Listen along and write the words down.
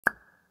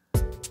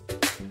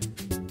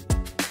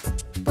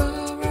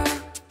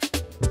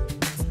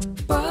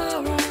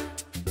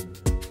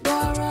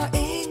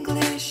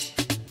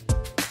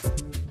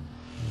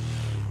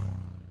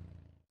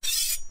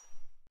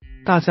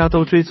大家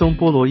都追踪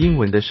波罗英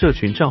文的社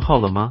群账号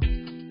了吗？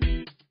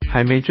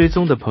还没追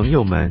踪的朋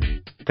友们，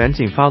赶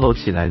紧 follow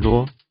起来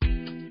咯！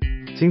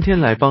今天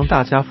来帮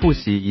大家复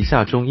习一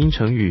下中英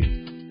成语。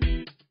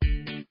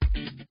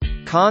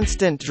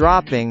Constant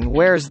dropping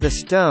wears the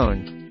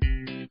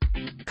stone.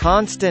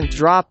 Constant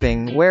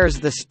dropping wears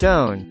the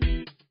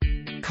stone.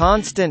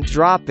 Constant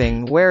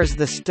dropping wears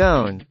the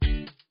stone.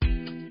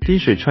 滴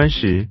水穿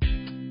石。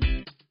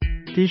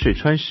滴水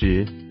穿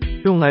石，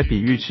用来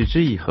比喻持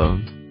之以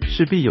恒，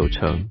势必有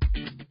成。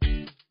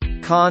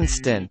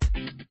Constant.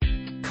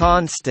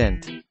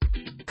 Constant.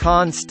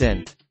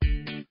 Constant.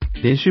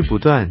 连续不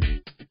断。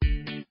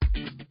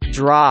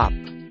Drop.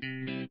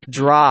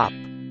 Drop.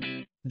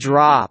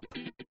 Drop.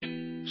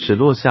 使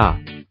落下，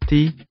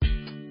滴。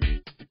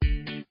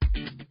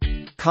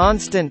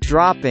Constant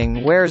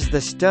dropping wears the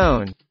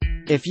stone.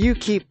 If you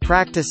keep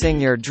practicing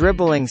your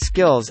dribbling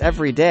skills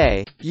every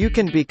day, you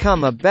can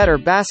become a better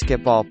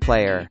basketball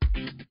player.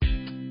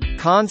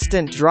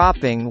 Constant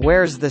dropping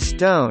wears the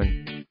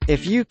stone.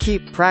 If you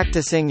keep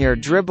practicing your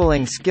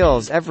dribbling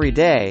skills every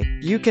day,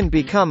 you can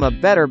become a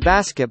better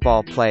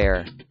basketball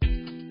player.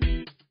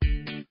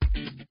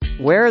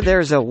 Where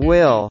there's a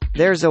will,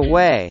 there's a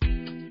way.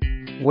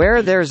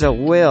 Where there's a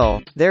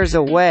will, there's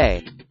a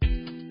way.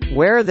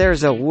 Where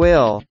there's a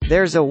will,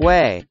 there's a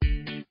way.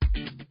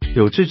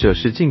 有志者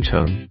事竟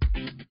成。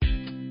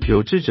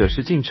有志者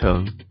事竟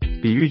成，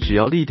比喻只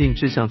要立定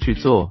志向去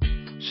做，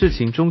事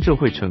情终究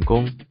会成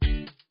功。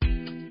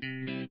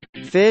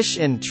Fish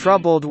in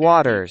troubled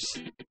waters.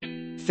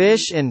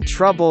 Fish in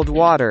troubled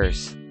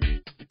waters.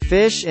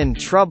 Fish in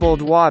troubled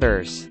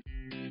waters.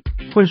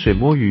 浑水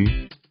摸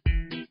鱼。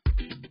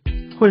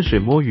浑水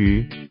摸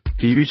鱼，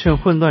比喻趁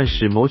混乱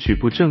时谋取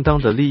不正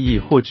当的利益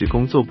或指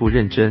工作不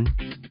认真。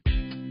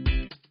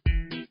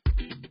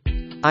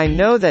I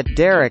know that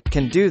Derek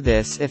can do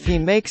this if he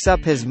makes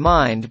up his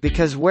mind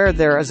because where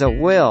there is a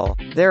will,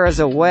 there is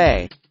a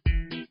way.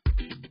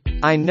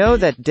 I know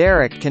that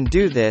Derek can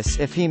do this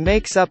if he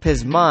makes up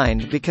his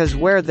mind because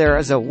where there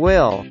is a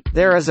will,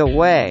 there is a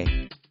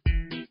way.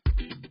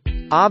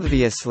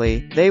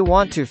 Obviously, they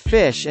want to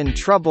fish in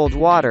troubled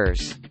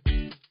waters.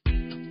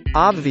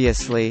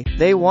 Obviously,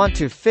 they want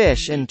to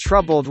fish in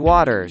troubled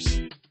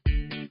waters.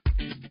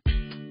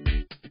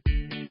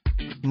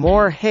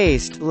 More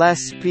haste, less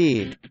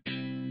speed.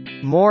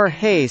 More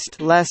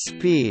haste, less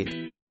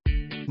speed.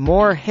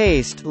 More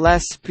haste,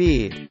 less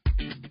speed.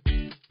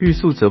 欲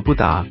速则不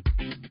达。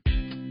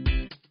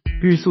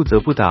欲速则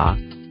不达，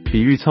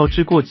比喻操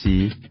之过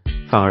急，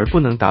反而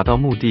不能达到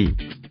目的。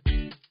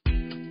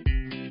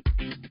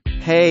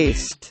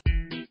Haste.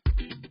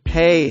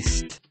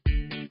 Haste.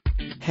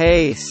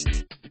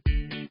 Haste.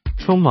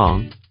 匆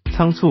忙，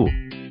仓促。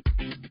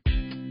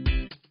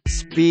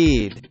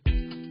Speed.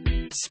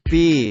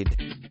 Speed.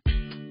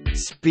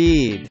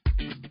 Speed.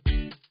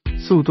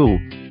 速度，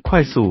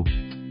快速。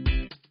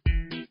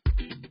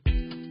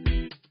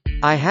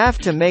I have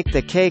to make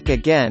the cake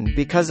again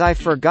because I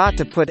forgot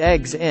to put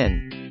eggs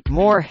in.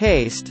 More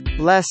haste,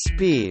 less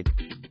speed.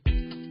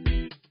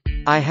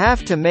 I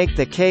have to make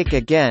the cake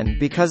again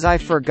because I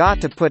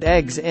forgot to put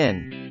eggs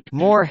in.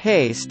 More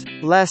haste,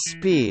 less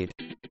speed.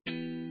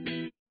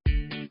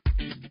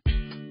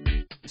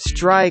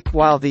 Strike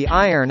while the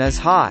iron is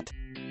hot.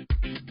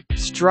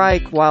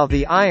 Strike while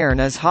the iron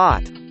is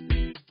hot.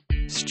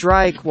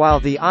 Strike while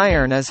the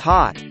iron is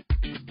hot.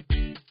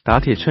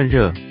 打铁趁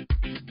热。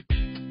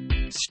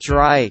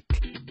Strike.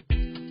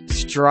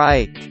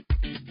 Strike.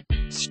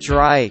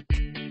 Strike.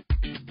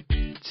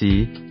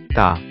 击，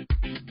打。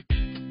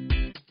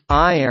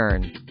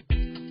Iron.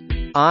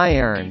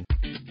 Iron.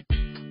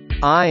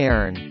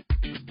 Iron.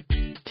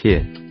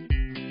 铁。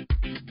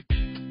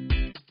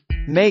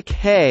Make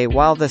hay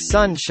while the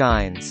sun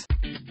shines.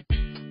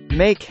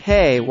 Make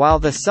hay while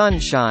the sun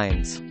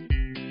shines.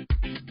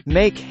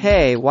 Make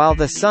hay while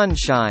the sun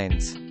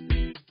shines.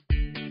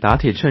 打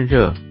铁趁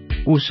热，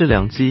勿失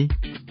良机。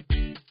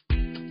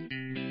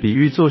比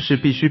喻做事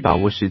必须把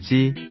握时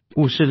机，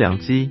勿失良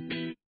机。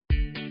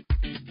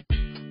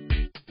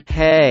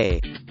Hay.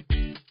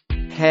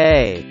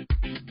 Hay.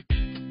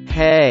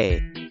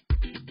 Hay.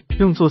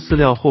 用作饲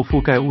料或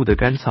覆盖物的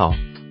干草。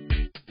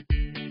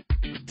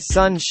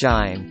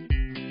Sunshine.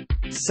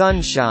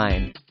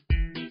 Sunshine.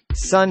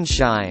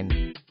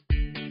 Sunshine.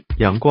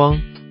 阳光，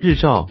日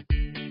照。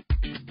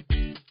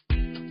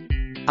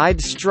I'd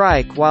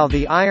strike while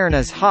the iron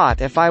is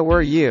hot if I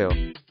were you.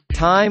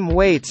 Time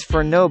waits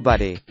for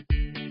nobody.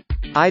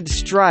 I'd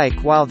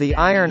strike while the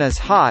iron is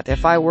hot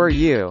if I were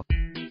you.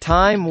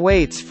 Time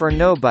waits for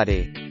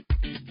nobody.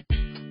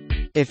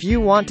 If you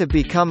want to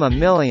become a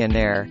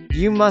millionaire,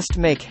 you must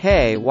make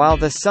hay while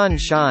the sun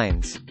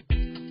shines.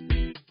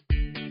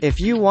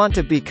 If you want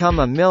to become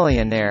a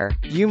millionaire,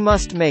 you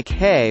must make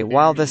hay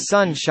while the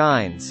sun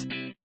shines.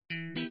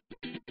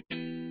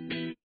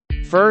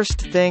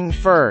 First thing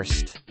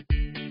first.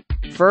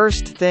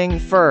 First thing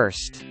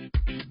first.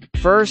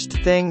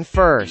 First thing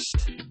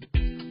first.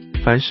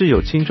 凡事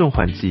有轻重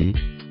缓急。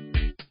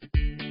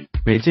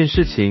每件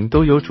事情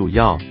都有主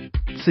要、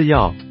次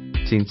要、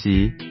紧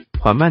急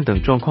缓慢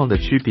等状况的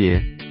区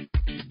别。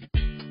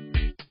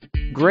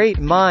Great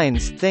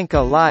minds think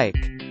alike.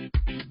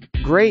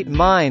 Great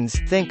minds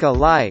think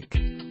alike.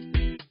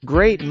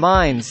 Great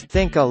minds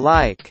think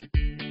alike.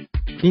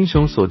 英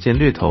雄所见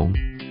略同，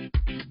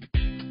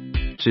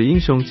指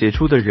英雄杰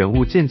出的人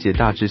物见解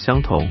大致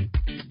相同。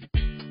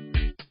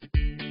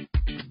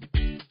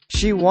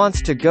She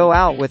wants to go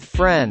out with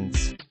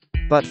friends.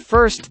 But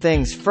first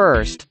things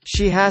first,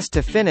 she has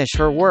to finish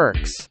her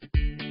works.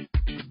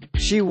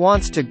 She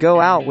wants to go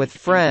out with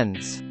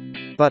friends.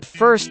 But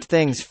first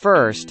things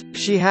first,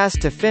 she has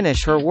to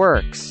finish her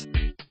works.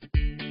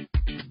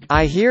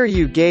 I hear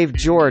you gave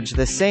George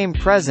the same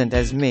present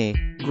as me.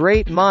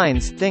 Great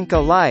minds think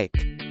alike.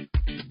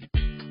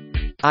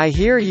 I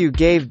hear you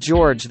gave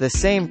George the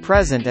same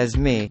present as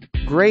me.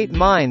 Great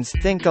minds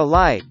think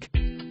alike.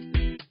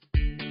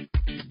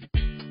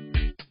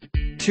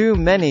 Too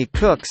many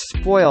cooks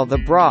spoil the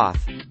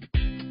broth.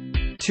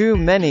 Too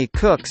many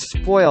cooks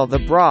spoil the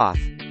broth.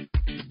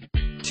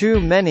 Too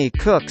many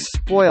cooks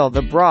spoil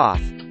the broth.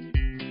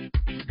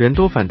 人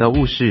多反倒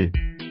误事，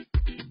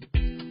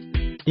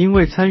因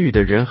为参与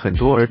的人很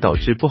多而导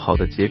致不好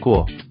的结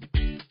果。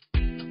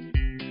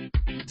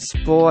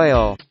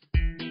Spoil.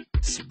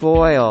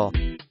 Spoil.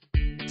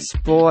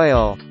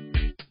 Spoil.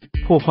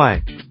 破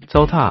坏、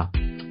糟蹋。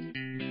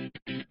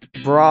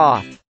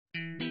Broth.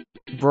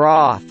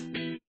 Broth.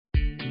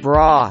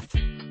 Broth.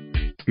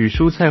 与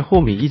蔬菜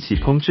或米一起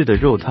烹制的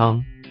肉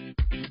汤。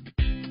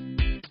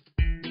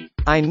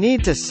I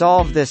need to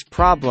solve this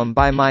problem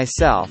by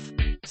myself.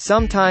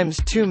 Sometimes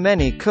too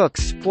many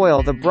cooks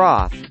spoil the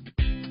broth.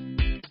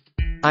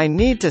 I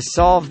need to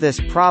solve this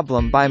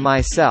problem by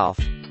myself.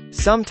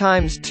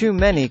 Sometimes too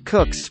many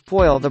cooks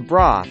spoil the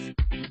broth.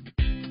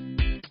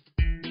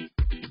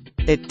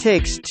 It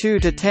takes two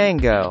to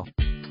tango.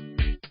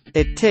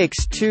 It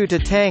takes two to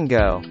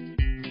tango.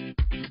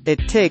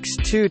 It takes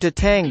two to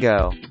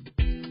tango.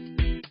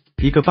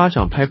 一个巴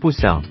掌拍不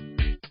响，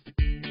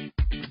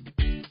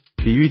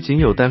比喻仅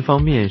有单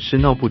方面是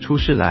闹不出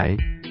事来，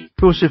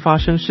若是发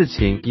生事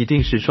情，一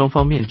定是双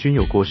方面均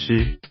有过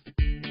失。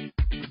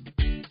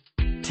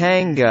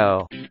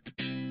Tango.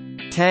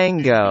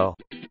 Tango.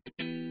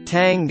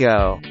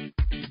 Tango.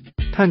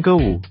 探戈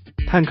舞，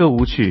探戈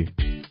舞曲。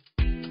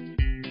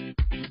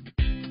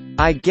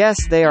I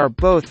guess they are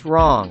both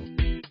wrong.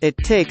 It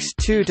takes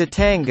two to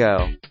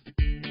tango.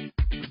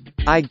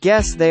 I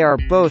guess they are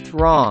both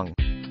wrong.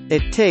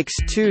 It takes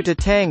two to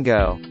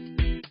tango.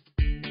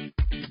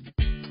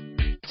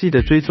 记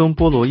得追踪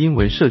波罗英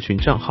文社群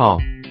账号，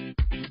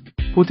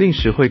不定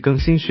时会更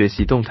新学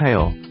习动态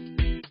哦。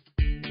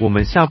我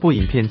们下部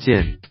影片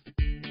见，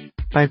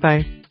拜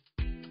拜。